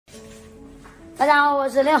大家好，我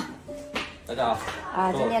是六。大家好。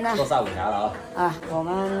啊，今天呢做下午茶了啊。啊，我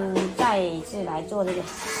们再一次来做这个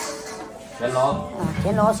田螺。啊，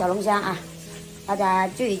田螺小龙虾啊，大家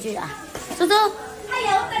聚一聚啊。猪猪。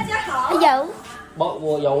Hello， 大家好。有。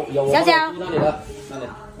我有。小小。那里的，那里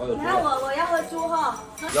我有。你看我要个猪哈。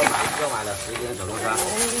要买了10斤小龙虾。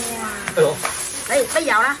哎呦。哎，被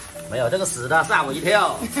咬了。没有，这个死的吓我一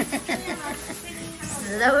跳。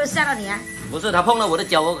死的会吓到你啊？不是，他碰了我的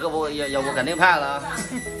脚，我肯定怕了。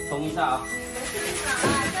冲一下啊！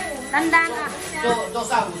丹丹啊，做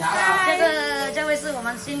下午茶了。这位是我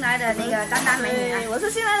们新来的那个丹丹美女啊。我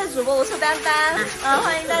是新来的主播，我是丹丹。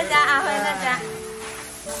欢迎大家啊，欢迎大家。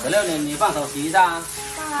小六，你放手洗一下啊。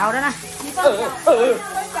好的呢。你放手，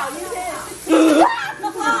小一天。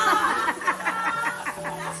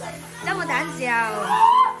这么胆小。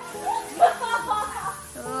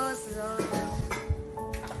哦，是哦。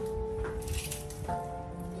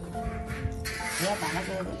不要把那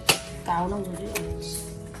个膏弄出去。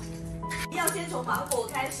要先从芒果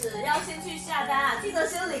开始，要先去下单啊！记得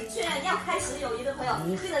先领券，要开始友谊的朋友，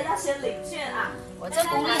记得要先领券啊！我这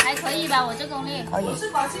功力还可以吧？我这功力可以。我是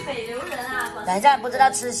广西北流人啊。等一下，不知道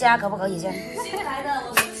吃虾可不可以先？新来的，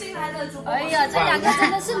我是新来的主播。哎呀，这两个真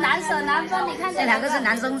的是难舍难分，你看这两个是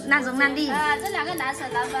难兄难弟啊，这两个难舍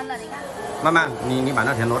难分的，你看。慢慢，你把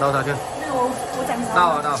那田螺倒下去。我讲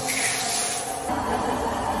倒啊倒。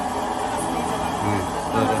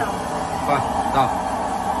对，快倒。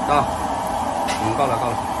够了。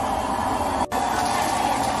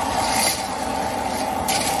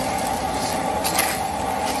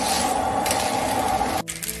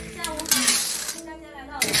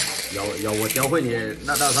有我教会你，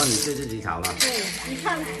那到时候你就自己炒了。对，你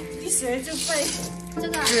看一学就会。这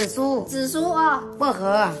个紫苏啊，薄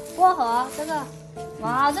荷这个，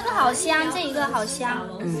哇，这个好香，这一个好香。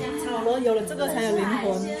炒螺有了这个才有灵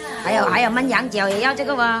魂。还有焖羊角也要这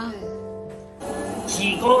个吗？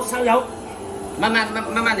起锅烧油。慢慢，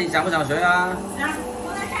你想不想学啊？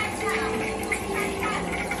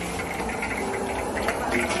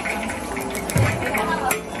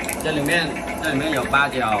这里面有八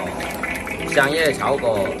角、香叶、草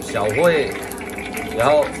果、小桂，然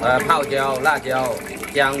后泡椒、辣椒、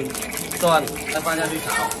姜、蒜，再放下去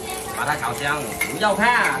炒，把它炒香。不要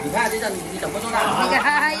怕，你看这个你怎么做到？你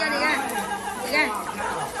看，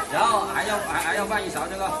然后还要放一勺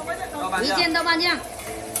这个豆瓣酱。一件豆瓣酱。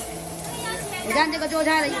你看这个做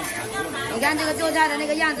菜的那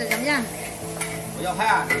个样子怎么样？不要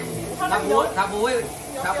怕，他不会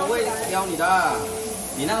刁你的。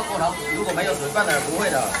你那个锅头如果没有水分的不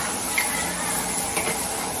会的。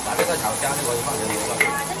把这个炒香就可以放田螺了。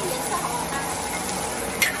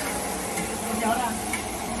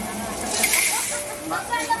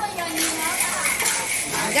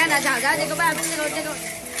你看它炒这个吧，这个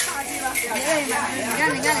大鸡吧。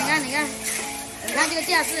你看这个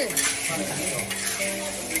架势。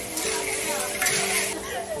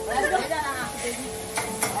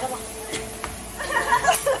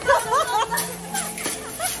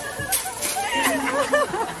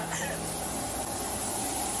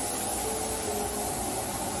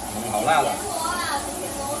好辣了。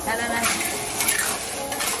来。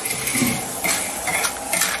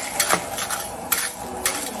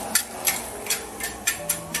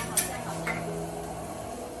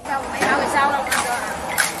我没拿给烧了，我跟你说。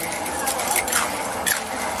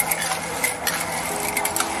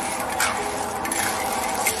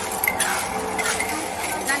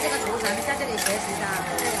你看这个厨神在这里学习的，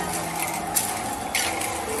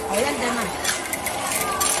好认真啊！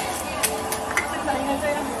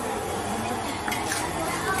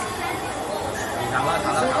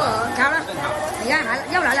炒了，你看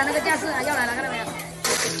又来了那个架势啊，又来了，看到没有？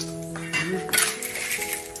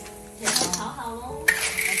炒好喽。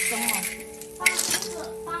好松哦。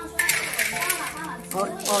放酸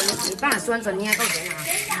你放酸笋应该够咸了啊。真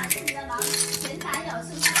的是你的忙，前男友是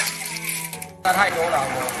不是？那太多了，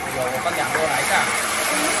我分2锅来一下。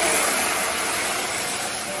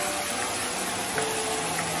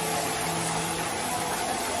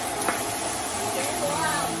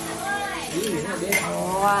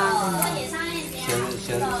哇，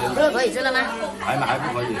这个可以吃了吗？还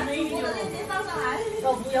不可以。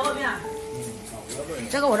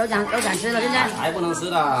这个我都想吃了，现在还不能吃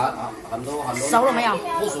的，很多。熟了没有？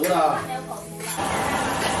不熟的。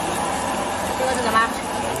这个是什么？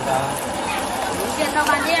无限豆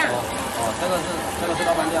瓣酱。这个是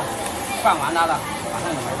豆瓣酱，放完它了，马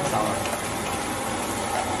上就没多少了。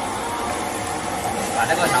把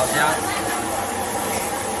这个炒香。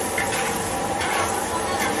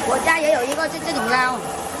我家也有一个这种捞。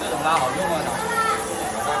这种捞好用啊。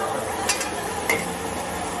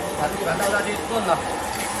把地板倒下去炖了。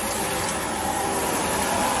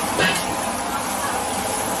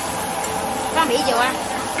放啤酒啊！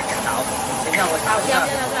好，等一下我倒一下。倒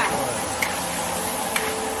出来。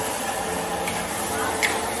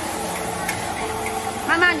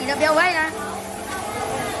妈妈，你的标位呢？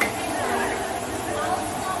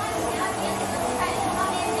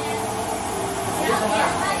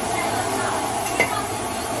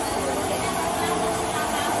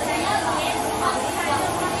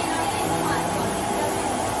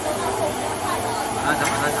马上炒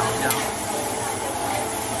一下。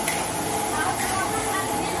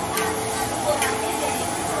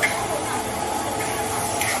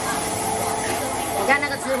你看那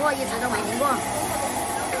个吃货一直都没停过。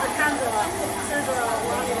看着了，现在往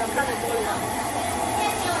里面看着多了。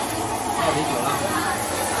倒啤酒了。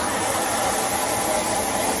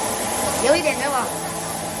留一点给我。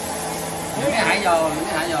里面还有，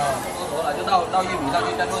多熟了就倒玉米上去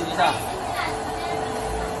再炖一下。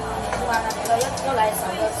吃完了，这个又来炒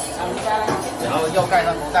个小龙虾了。然后又盖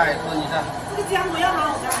上锅盖炖一下。这个姜不要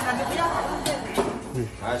吗？我感觉不要好。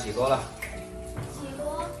来起锅了。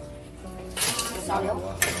小刘，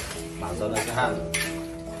满身的是汗。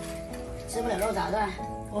吃不了肉燥是吧？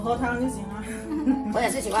我喝汤就行了。我也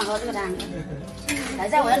是喜欢喝这个汤。等一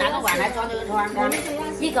下我要拿个碗来装这个汤，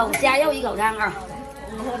一口虾又一口汤啊。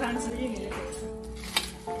我喝汤吃玉米。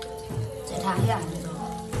这汤呀。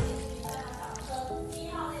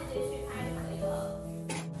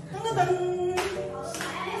噔噔噔。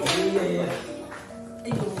哎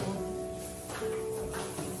呦。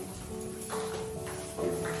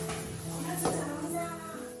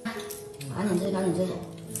赶紧吃，赶紧吃，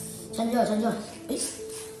趁热趁热。哎，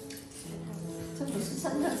这不是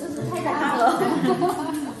真的，这是太大了，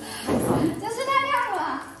这是太亮了。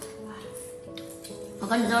我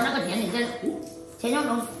跟你说，那个田你先用龙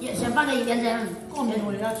先放在一边这样。过年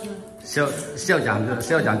我也要吃。校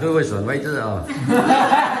长最会选位置哦。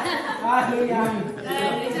哎呀，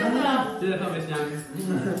这个特别香。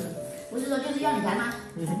不是说就是要你弹吗？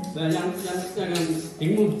对，让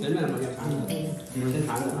屏幕前面的朋友尝的，你们先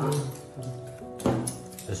尝的啊。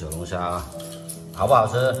这小龙虾好不好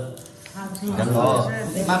吃？好吃。田螺，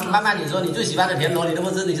慢慢你说你最喜欢的田螺，你都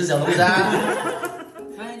不吃，你吃小龙虾。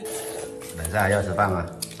等一下还要吃饭吗？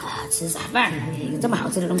啊，吃啥饭？有这么好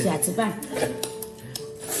吃的东西还吃饭？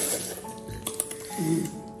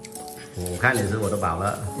我看你吃我都饱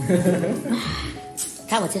了。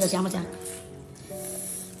看我吃的香不香？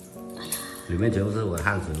里面全部是我的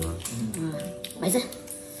汗水吗？没事。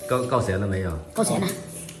够咸了没有？够咸了，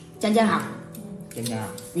酱酱好。真的。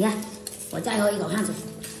你看，我再喝一口汗水。